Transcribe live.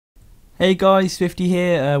Hey guys, 50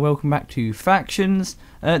 here, welcome back to Factions.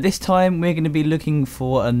 This time we're going to be looking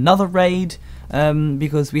for another raid,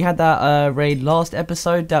 because we had that raid last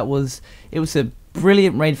episode. It was a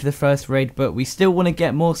brilliant raid for the first raid, but we still want to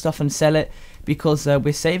get more stuff and sell it, because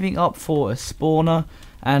we're saving up for a spawner,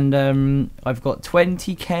 and I've got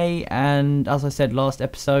 20k, and as I said last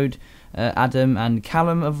episode, Adam and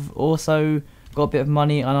Callum have also got a bit of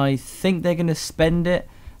money, and I think they're going to spend it.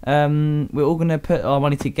 We're all going to put our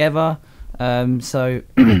money together, so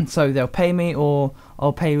so they'll pay me, or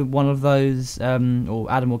I'll pay one of those,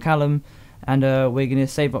 or Adam or Callum, and we're going to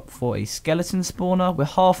save up for a skeleton spawner. We're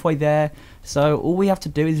halfway there, so all we have to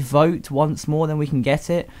do is vote once more, then we can get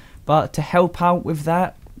it. But to help out with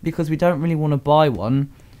that, because we don't really want to buy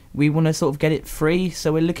one, we want to sort of get it free,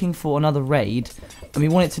 so we're looking for another raid, and we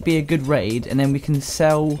want it to be a good raid, and then we can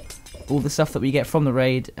sell all the stuff that we get from the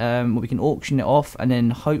raid. We can auction it off, and then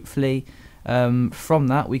hopefully from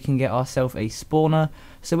that we can get ourselves a spawner.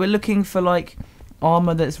 So we're looking for like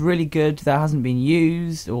armor that's really good, that hasn't been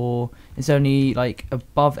used, or is only like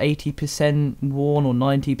above 80% worn or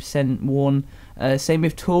 90% worn. Same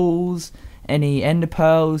with tools, any ender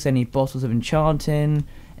pearls, any bottles of enchanting,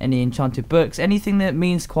 any enchanted books, anything that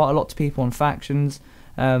means quite a lot to people on factions.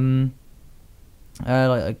 Like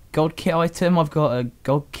a gold kit item, I've got a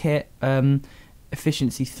gold kit,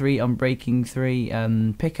 efficiency 3, unbreaking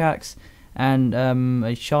 3 pickaxe, and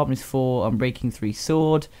a sharpness 4, unbreaking 3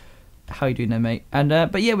 sword. How you doing there, mate? And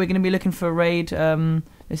but yeah, we're going to be looking for a raid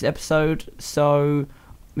this episode, so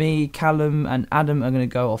me, Callum and Adam are going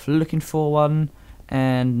to go off looking for one,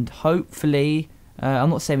 and hopefully,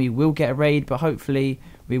 I'm not saying we will get a raid, but hopefully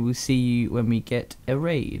we will see you when we get a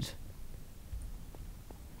raid.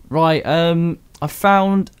 Right, I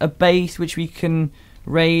found a base which we can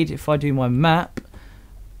raid. If I do my map,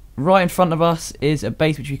 right in front of us is a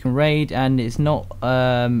base which we can raid, and it's not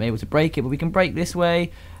able to break it, but we can break this way,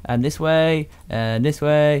 and this way, and this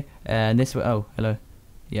way, and this way. Oh, hello.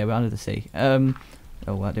 Yeah, we're under the sea. Oh,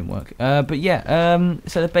 that didn't work. But yeah,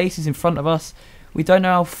 so the base is in front of us. We don't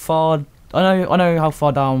know how far. I know how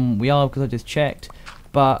far down we are because I just checked,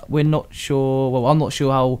 but we're not sure. Well, I'm not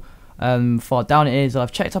sure how far down it is.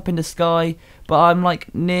 I've checked up in the sky, but I'm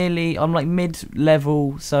like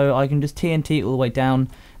mid-level, so I can just TNT all the way down.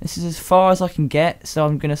 This is as far as I can get, so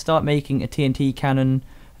I'm going to start making a TNT cannon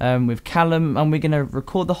with Callum, and we're going to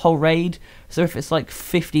record the whole raid. So if it's like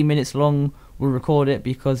 50 minutes long, we'll record it,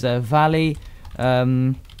 because Valley, I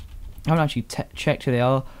haven't actually checked who they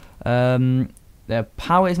are. Their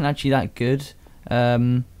power isn't actually that good.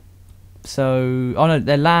 So, oh no,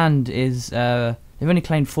 their land is, they've only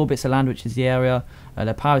claimed 4 bits of land, which is the area.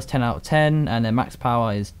 Their power is 10 out of 10, and their max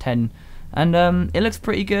power is 10. And it looks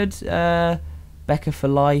pretty good. Becca for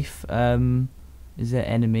life. Is there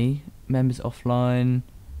enemy? Members offline.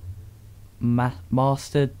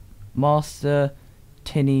 Master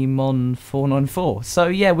Tinnymon 494. So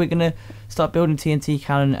yeah, we're gonna start building TNT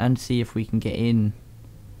cannon and see if we can get in.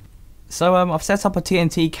 So I've set up a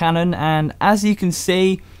TNT cannon, and as you can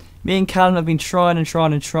see, me and Callum have been trying to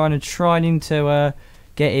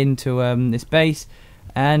get into this base,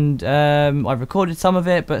 and I've recorded some of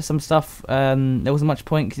it, but some stuff there wasn't much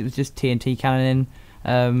point because it was just TNT cannoning,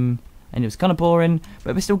 and it was kind of boring.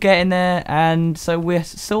 But we're still getting there, and so we're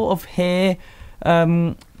sort of here.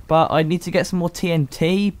 But I need to get some more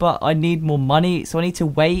TNT, but I need more money, so I need to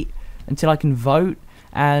wait until I can vote,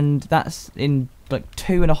 and that's in like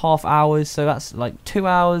 2.5 hours. So that's like 2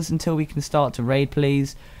 hours until we can start to raid,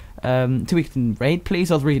 please. Until we can raid,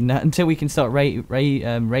 please. I was reading that. Until we can start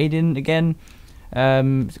raiding again,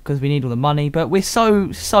 because we need all the money. But we're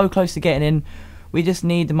so close to getting in. We just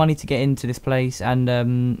need the money to get into this place,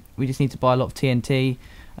 and we just need to buy a lot of TNT.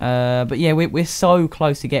 But yeah, we're so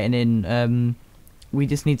close to getting in. We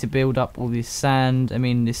just need to build up all this sand. I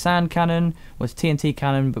mean, the sand cannon was TNT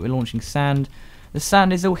cannon, but we're launching sand. The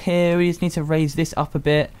sand is all here. We just need to raise this up a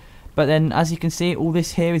bit. But then, as you can see, all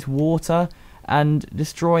this here is water, and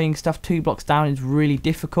destroying stuff 2 blocks down is really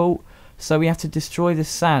difficult. So we have to destroy the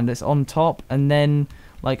sand that's on top, and then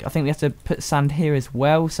like I think we have to put sand here as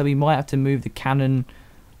well. So we might have to move the cannon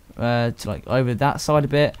to like over that side a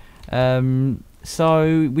bit.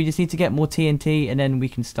 So we just need to get more TNT, and then we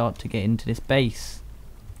can start to get into this base.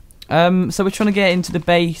 So we're trying to get into the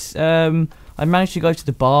base. I managed to go to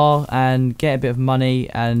the bar and get a bit of money,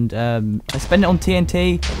 and I spend it on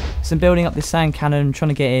TNT. So I'm building up this sand cannon, trying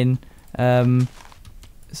to get in.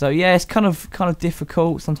 So yeah, it's kind of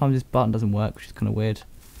difficult. Sometimes this button doesn't work, which is kind of weird.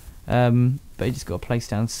 But you just got to place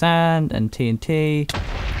down sand and TNT,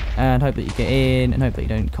 and hope that you get in, and hope that you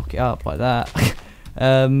don't cock it up like that.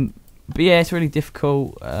 But yeah, it's really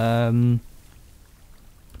difficult.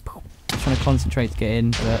 trying to concentrate to get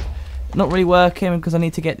in, but not really working because I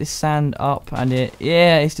need to get this sand up, and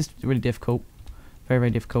it's just really difficult. Very,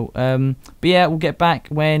 very difficult. But yeah, we'll get back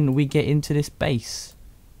when we get into this base.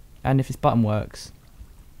 And if this button works.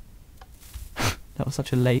 That was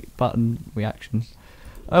such a late button reaction.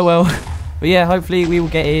 Oh well. But yeah, hopefully we will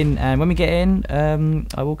get in, and when we get in,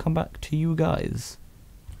 I will come back to you guys.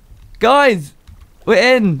 Guys!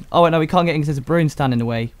 We're in! Oh wait, no, we can't get in because there's a broom stand in the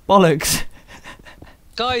way. Bollocks!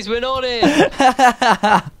 Guys, we're not in!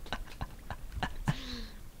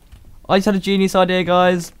 I just had a genius idea,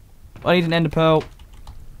 guys. I need an ender pearl,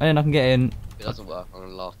 and then I can get in. If it doesn't work, I'm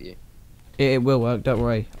gonna laugh at you. It will work, don't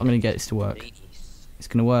worry. I'm gonna get this to work. Please. It's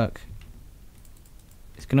gonna work.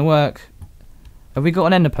 It's gonna work. Have we got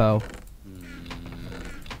an ender pearl?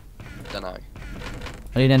 Don't know.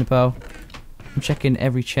 I need an ender pearl. I'm checking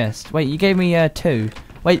every chest. Wait, you gave me 2.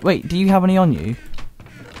 Wait, do you have any on you?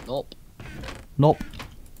 Nope. Nope.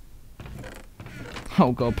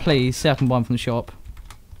 Oh god, please, say I can buy them from the shop.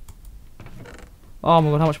 Oh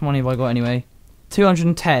my god, how much money have I got anyway?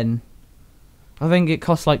 210. I think it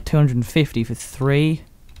costs like 250 for 3.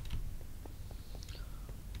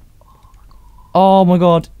 Oh my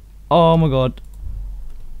god. Oh my god.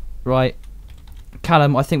 Right.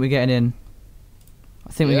 Callum, I think we're getting in.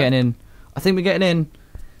 I think we're getting in. I think we're getting in.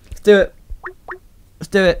 Let's do it. Let's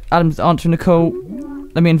do it. Adam's answering the call.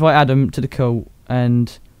 Let me invite Adam to the call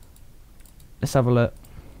and let's have a look.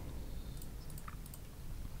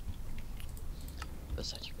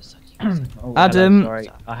 Oh, Adam. hello, sorry,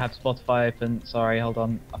 I have Spotify open. Sorry, hold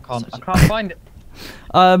on. I can't find it.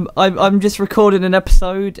 I'm just recording an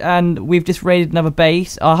episode and we've just raided another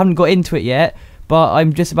base. I haven't got into it yet, but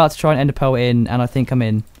I'm just about to try and ender pearl in, and I think I'm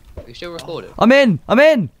in. You're still recording? I'm in!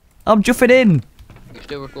 I'm juffing in! You're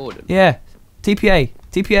still recording? Yeah. TPA.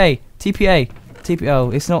 Oh,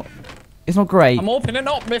 it's not great. I'm opening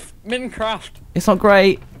up Minecraft. It's not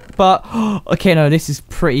great, but okay, no, this is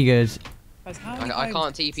pretty good. I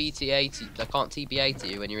can't TPA to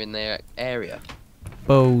you when you're in their area.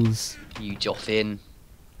 Balls. You joffin.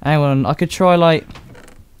 Hang on, I could try like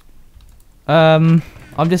I'm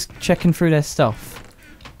just checking through their stuff.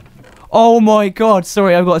 Oh my god,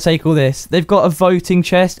 sorry, I've got to take all this. They've got a voting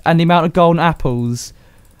chest and the amount of golden apples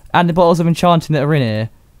and the bottles of enchanting that are in here.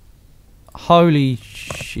 Holy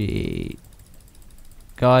shit.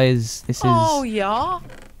 Guys, this is... Oh, yeah?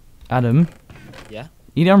 Adam? Yeah?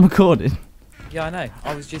 You know I'm recording? Yeah, I know.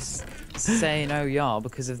 I was just saying oh, yeah,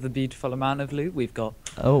 because of the beautiful amount of loot we've got.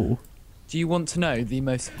 Oh. Do you want to know the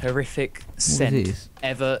most horrific scent is?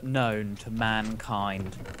 ever known to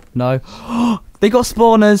mankind? No. They got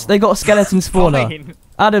spawners. They got a skeleton spawner. Fine.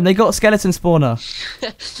 Adam, they got a skeleton spawner.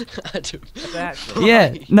 Adam. They actually-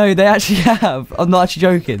 Yeah, no, they actually have. I'm not actually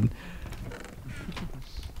joking.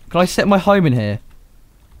 Can I set my home in here?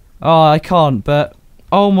 Oh, I can't, but...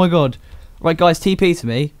 Oh my god. Right, guys, TP to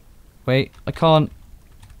me. Wait, I can't.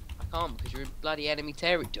 I can't because you're in bloody enemy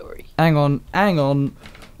territory. Hang on.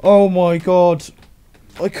 Oh my god.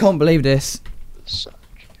 I can't believe this. Suck.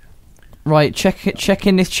 Right, check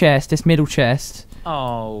in this chest, this middle chest.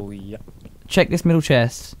 Oh, yeah. Check this middle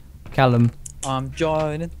chest. Callum. I'm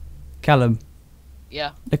joining. Callum.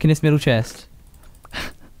 Yeah. Look in this middle chest.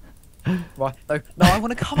 Right. No, I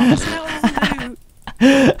want to come up and out loot.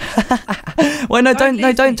 Well, no, Don't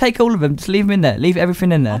leave don't me. take all of them. Just leave them in there. Leave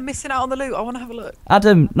everything in there. I'm missing out on the loot. I want to have a look.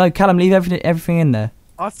 Adam, no, Callum, leave everything in there.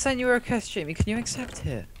 I've sent you a request, Jimmy. Can you accept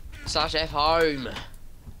it? /F home.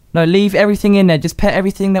 No, leave everything in there. Just put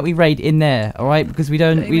everything that we raid in there, all right? Because we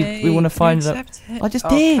don't, we want to find Can you out. accept it? I just Oh,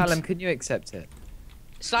 did. Callum, can you accept it?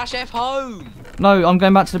 /F home. No, I'm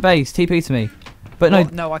going back to the base. TP to me. But Oh, no,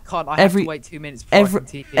 no, I can't. I every- have to wait 2 minutes before I can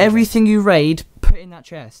TP. everything you raid, put in that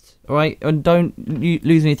chest, all right? And don't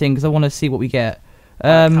lose anything because I want to see what we get.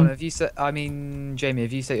 Callum, have you set? I mean, Jamie,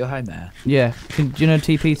 have you set your home there? Yeah. Do you know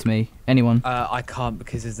TP to me? Anyone? I can't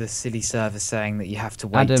because of the silly server saying that you have to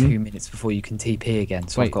wait Adam. 2 minutes before you can TP again.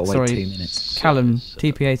 So Wait, I've got to wait sorry. 2 minutes. Callum,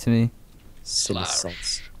 TPA to me. Silly Slash.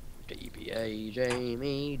 sods. TPA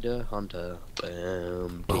Jamie the Hunter.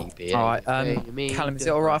 TPA Alright, Jamie Callum, is the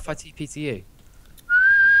it alright if I TP to you?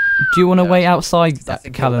 Do you want to Yeah, wait outside, 'Cause I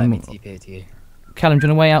think it'll let Callum? me TP to you. Callum, do you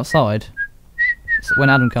want to wait outside when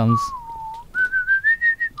Adam comes?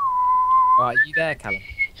 Alright, you there, Callum?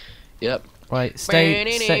 Yep. Right, stay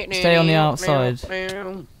on the outside.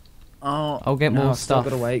 Oh, I'll get no, more I've still stuff.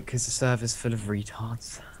 got to wait because the server's full of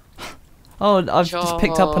retards. Oh, I've just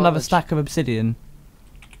picked up another Charge. stack of obsidian.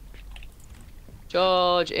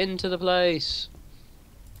 Charge into the place.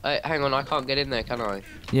 Hang on, I can't get in there, can I?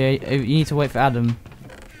 Yeah, you need to wait for Adam.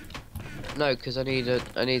 No, because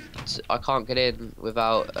I can't get in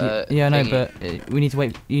without. Yeah, I know, thingy. but we need to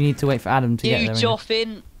wait. You need to wait for Adam to get You there. innit?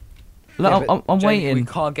 joffin. Look, Yeah, but I'm Jamie, waiting. We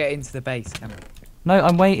can't get into the base, can we? No,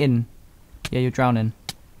 I'm waiting. Yeah, you're drowning.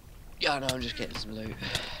 Yeah, no, I'm just getting some loot.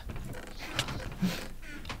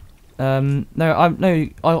 No,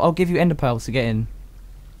 I'll give you ender pearls to get in.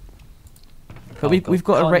 But we've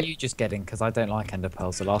got Can't a you just get in? Because I don't like ender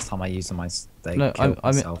pearls. The last time I used them, they No, killed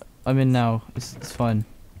myself. I'm in now. It's fine.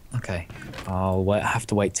 Okay, I'll have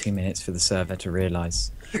to wait 2 minutes for the server to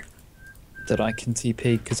realise that I can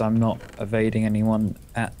TP because I'm not evading anyone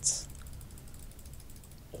at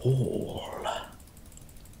all.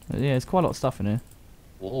 Yeah, there's quite a lot of stuff in here.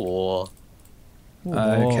 Whoa.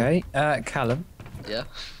 Okay, Callum, Yeah.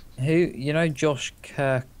 you know Josh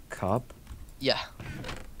Kirkup? Yeah.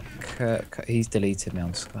 He's deleted me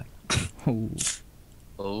on Skype. Ooh.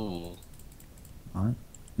 Oh. Right.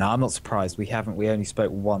 No, I'm not surprised. We only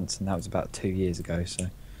spoke once, and that was about 2 years ago. So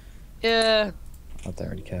Yeah. I don't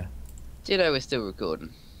really care. Do you know we're still recording?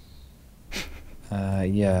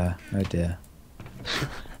 Yeah. Oh dear.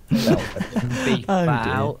 Beef Oh,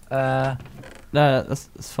 out. No,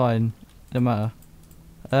 that's fine. No matter.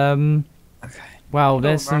 Okay. Wow, Don't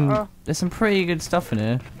there's matter. some pretty good stuff in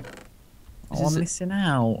here. Oh, I'm missing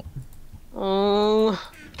out. Oh.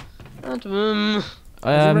 Adam. Is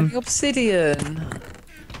there Um, any obsidian?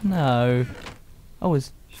 no. Oh,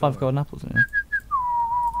 there's 5 golden apples in here.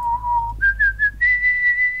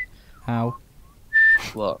 Ow.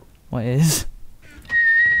 What? What is?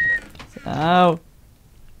 Ow.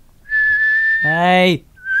 Hey!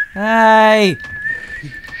 Hey!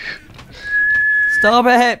 Stop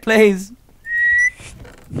it, please!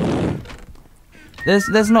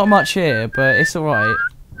 There's not much here, but it's alright.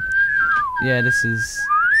 Yeah, this is...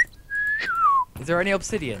 Is there any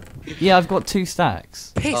obsidian? Yeah, I've got 2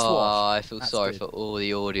 stacks. Piss Oh, wash. I feel That's sorry good. for all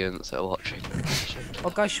the audience that are watching. Oh,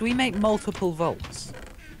 guys, should we make multiple vaults?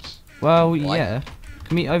 Well, Why? yeah.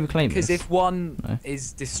 Can we overclaim this? Because if one No.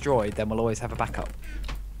 is destroyed, then we'll always have a backup.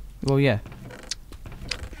 Well, yeah.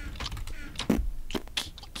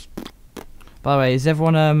 By the way, is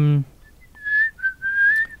everyone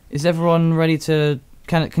ready to...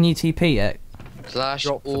 Can you TP yet? Slash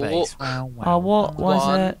Drop the or base. Oh, what? Why is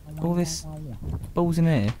there all this balls in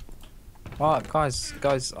here? Right, guys,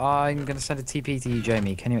 I'm gonna send a TP to you,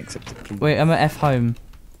 Jamie. Can you accept it, please? Wait, I'm at F home.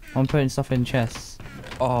 I'm putting stuff in chests.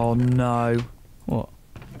 Oh no, What?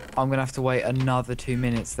 I'm gonna have to wait another 2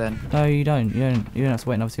 minutes then. No, you don't. You don't have to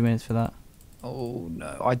wait another 2 minutes for that. Oh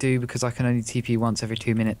no, I do because I can only TP once every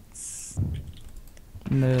 2 minutes.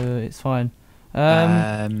 No, it's fine.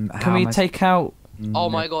 Can Can we take out... Oh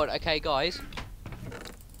my god, okay guys.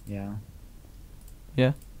 Yeah.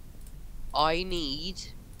 Yeah? I need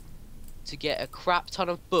to get a crap ton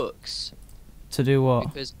of books To do what?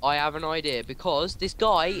 because I have an idea. Because this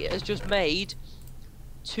guy has just made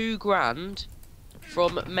 2 grand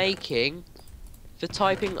from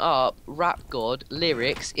typing up Rap God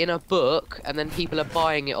lyrics in a book, and then people are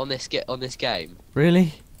buying it on this game.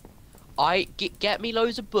 Really? Get me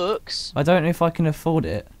loads of books, I don't know if I can afford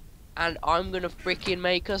it. and I'm gonna freaking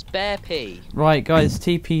make us bear pee. Right, guys,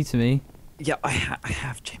 TP to me. Yeah, I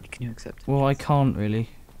have. Jamie, can you accept it? Well, I can't really.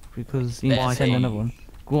 Because you need to Why send can't another one.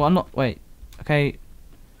 Well, I'm not... Wait. Okay.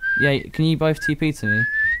 Yeah, can you both TP to me?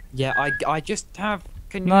 Yeah, I just have.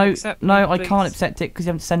 Can you No, accept no, me, I can't please? accept it because you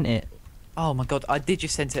haven't sent it. Oh my god, I did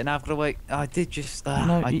just send it and I've got to wait. I did just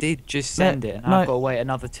No, send it and no. I've got to wait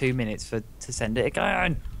another 2 minutes to send it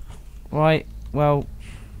again. Right, well...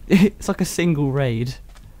 it's like a single raid.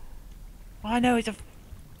 I know it's a.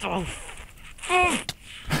 Oh.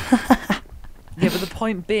 Yeah, but the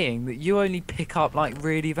point being that you only pick up like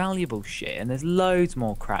really valuable shit, and there's loads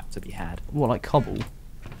more crap to be had. What, like cobble?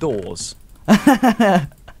 Doors. What?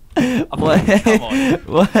 Come on.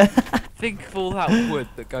 What? Think of all that wood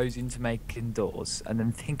that goes into making doors, and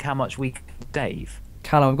then think how much we could save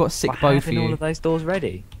Callum, I've got a sick by bow for having all you. of those doors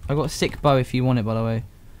ready. I've got a sick bow if you want it, by the way.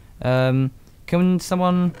 Can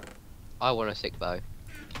someone... I want a sick bow.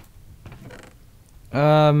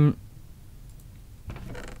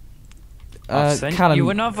 I've sent Callum, you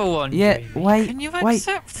another one. yeah, Jamie. wait, Can you wait.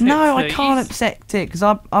 accept it, No, I please? can't accept it because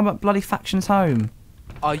I'm at bloody Faction's home.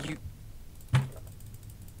 Are you? No.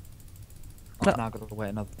 I've now got to wait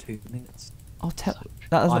another 2 minutes. I'll tell.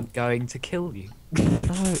 That I'm doesn't. going to kill you. No,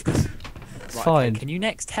 it's Right, fine. okay, can you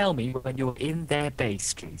next tell me when you're in their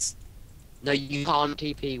base, please? No, you can't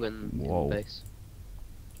TP when Whoa. in the base.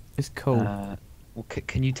 It's cool. Well,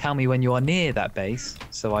 can you tell me when you are near that base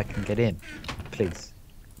so I can get in, please?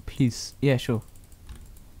 Please. Yeah, sure.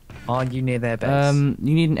 Are you near their base? You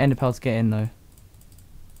need an ender pearl to get in though.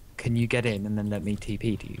 Can you get in and then let me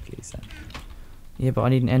TP to you, please? Then. Yeah, but I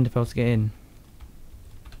need an ender pearl to get in.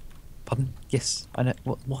 Pardon? Yes, I know.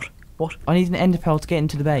 What? I need an ender pearl to get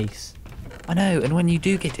into the base. I know. And when you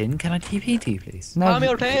do get in, can I TP to you, please? No, I'm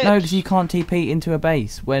your bitch. no, because you can't TP into a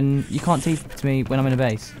base when you can't TP to me when I'm in a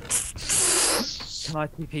base. Can I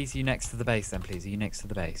TP to you next to the base then, please? Are you next to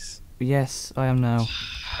the base? Yes, I am now.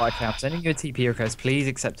 Right, okay, I'm sending you a TP request. Please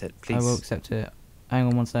accept it, please. I will accept it. Hang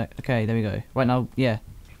on one sec. Okay, there we go. Right now, yeah.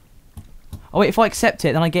 Oh wait, if I accept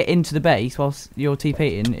it, then I get into the base whilst you're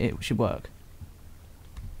TPing. It should work.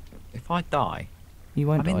 If I die, You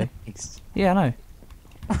won't I'm die. in the base. Yeah, I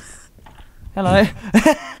know. Hello.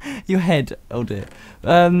 Your head. Oh dear.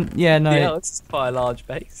 Yeah, no. Yeah, it's quite a large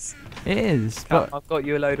base. It is. But I've got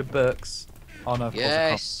you a load of books. Oh no, of course I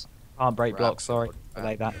can't. Yes. Can't break Right. blocks, sorry. I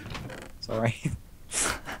like that. Sorry.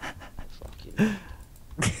 Fucking.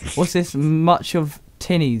 what's this? Much of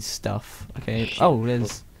Tinny's stuff. Okay. Oh,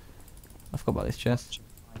 there's. I forgot about this chest.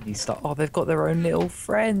 These stuff. Oh, they've got their own little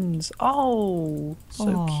friends. Oh, so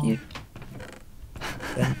Aw. cute.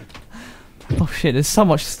 Oh shit! There's so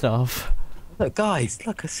much stuff. Look, guys,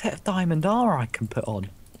 look, a set of diamond armor I can put on.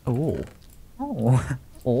 Oh. Oh.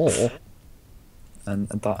 Oh. And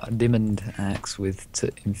that diamond axe with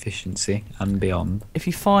efficiency and beyond. If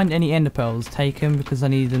you find any ender pearls, take them because I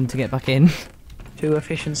need them to get back in. To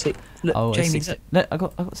efficiency. Look, Oh, Jamie, 16. look, No, I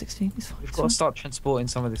got 16. It's fine. we've it's got to fine. start transporting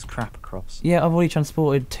some of this crap across. Yeah, I've already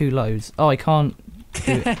transported 2 loads. Oh, I can't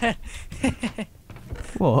do it.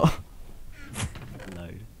 What? No.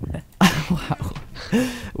 Wow.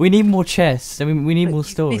 We need more chests. I mean, we need more Look,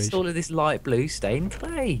 you've storage. missed all of this light blue stained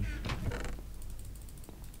clay.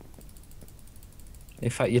 In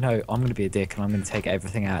fact, you know, I'm going to be a dick and I'm going to take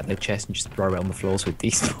everything out of their chest and just throw it on the floors with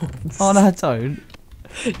these spawns. Oh no, I don't.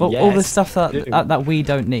 Well, all the Yes, stuff you that do. that we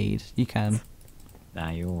don't need, you can. Nah,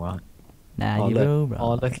 you're alright. Nah, Oh, you look. will. Right.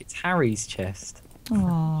 Oh, look, it's Harry's chest.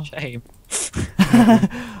 Aw. Shame.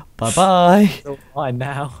 Bye bye. It's all mine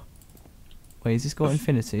now. Wait, is this got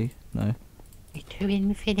infinity? No. To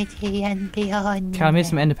infinity and beyond. Callum, here's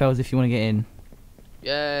some ender pearls if you want to get in.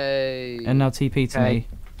 Yay. And now TP to Okay. me.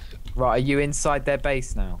 Right, are you inside their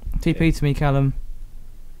base now? TP to me, Callum.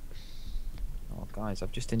 Oh, guys,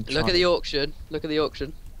 I've just enchanted. Look at the auction. Look at the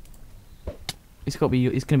auction. It's got to be.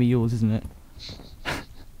 It's gonna be yours, isn't it?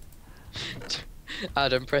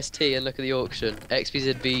 Adam, press T and look at the auction.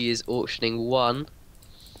 XPZB is auctioning 1.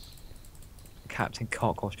 Captain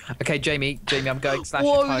Cockwash. Okay, Jamie, I'm going slash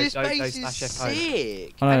Whoa, F home. this Don't go base is slash F home.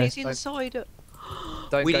 sick. I know. And it's Don't- inside a...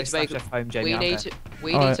 Don't We go need to slash make a- F home, Jamie. We I'm need there. to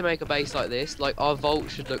we Alright. need to make a base like this. Like our vault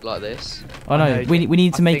should look like this. I know. I know, We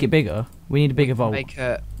need to I make it think bigger. We need a bigger vault. We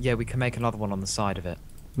can make another one on the side of it.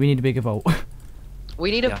 We need a bigger vault.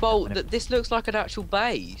 We need Yeah, a vault I know. that this looks like an actual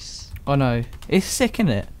base. I know. It's sick, isn't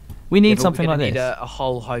it? We need Yeah, but something we're like gonna this. need a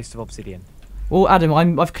whole host of obsidian. Well, Adam,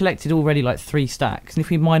 I've collected already like 3 stacks, and if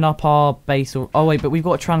we mine up our base, or oh wait, but we've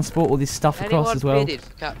got to transport all this stuff across Anyone as well. bidded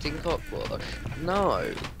for Captain Cockwash? No.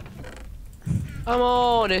 Come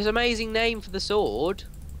on, it's an amazing name for the sword.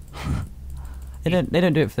 They don't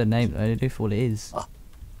do it for the name though. They do it for what it is.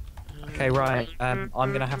 Okay, right. I'm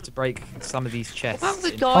gonna have to break some of these chests. What about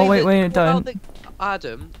the in- guy Oh, wait, that- wait, what about don't.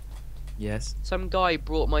 Adam, Yes. some guy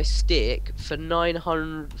brought my stick for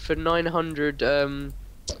 $900,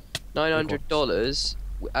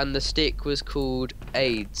 and the stick was called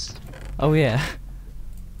AIDS. Oh yeah.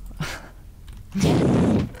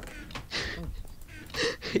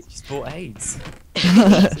 Just bought AIDS.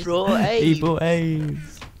 Brought He AIDS. bought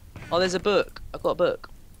AIDS. Oh, there's a book. I've got a book.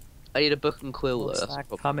 I need a book and quill though. What's That's the that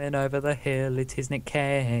problem. coming over the hill? It is Nick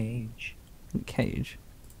Cage. Cage.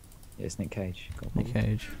 Yeah, it's Nick Cage. Got Nick one.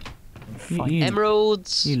 Cage. Fight. You-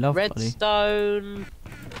 Emeralds, you love buddy. redstone.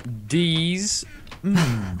 D's.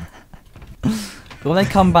 But when they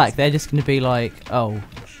come back, they're just gonna be like, oh.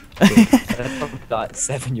 They're probably like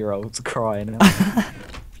 7-year-olds crying.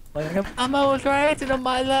 Like, I'm always rated on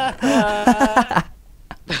my luck.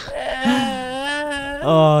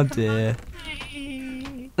 Oh dear.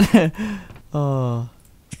 Oh.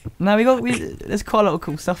 No, there's quite a lot of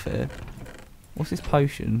cool stuff here. What's this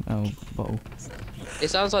potion? Oh, bottle. It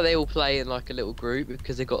sounds like they all play in like a little group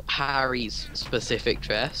because they got Harry's specific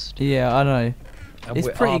chest. Yeah, I know. And It's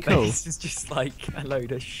our pretty cool. base is just like a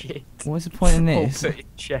load of shit. What's the point in All this? put in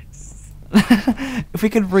chests. If we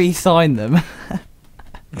could re-sign them.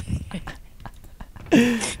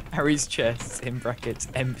 Harry's chest in brackets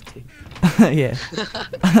empty. Yeah.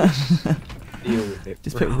 Deal with it.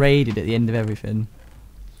 Just bro. put raided at the end of everything.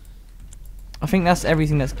 I think that's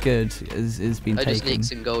everything that's good is been I just taken. need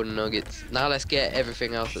some golden nuggets. Now let's get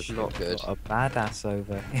everything else that's not good. Got a badass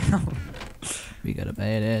over here. We got a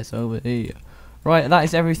badass over here. Right, that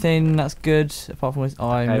is everything. That's good. Apart from I'm Okay, not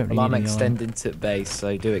well, I'm really needing iron. extending to base,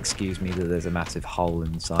 so do excuse me that there's a massive hole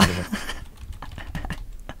inside of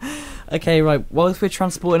it. Okay, right. Whilst we're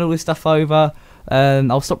transporting all this stuff over,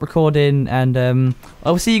 I'll stop recording, and I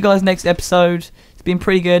will see you guys next episode. It's been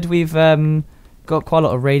pretty good. We've got quite a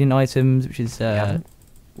lot of raiding items, which is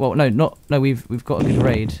well, no, we've got a good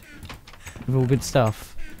raid with all good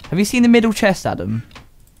stuff. Have you seen the middle chest, Adam?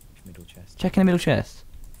 Middle chest. Check in the middle chest.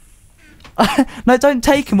 No, don't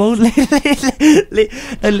take them all. Look,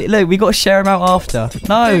 we got to share them out after.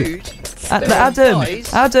 No, Dude,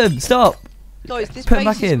 Adam, stop. guys, this Put 'em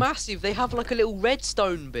base back is in. massive. They have like a little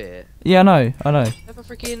redstone bit. Yeah, I know. They have a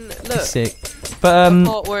freaking look. It's sick. But The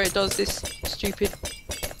part where it does this stupid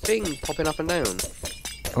thing popping up and down.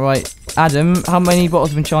 right, Adam, how many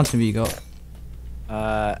bottles of enchanting have you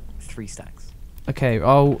got? 3 stacks. Okay,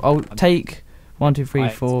 I'll take 1, 2, 3,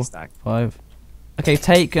 4, Stack. 5. Okay,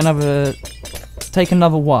 take another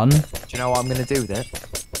one. Do you know what I'm gonna do with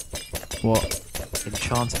it? What?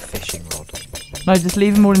 Enchant a fishing rod. No, just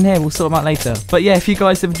leave them all in here. We'll sort them out later. But yeah, if you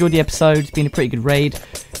guys have enjoyed the episode, it's been a pretty good raid.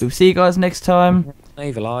 We'll see you guys next time.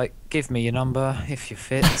 Leave a like. Give me your number if you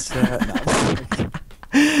fit.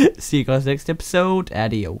 No. See you guys next episode.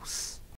 Adios.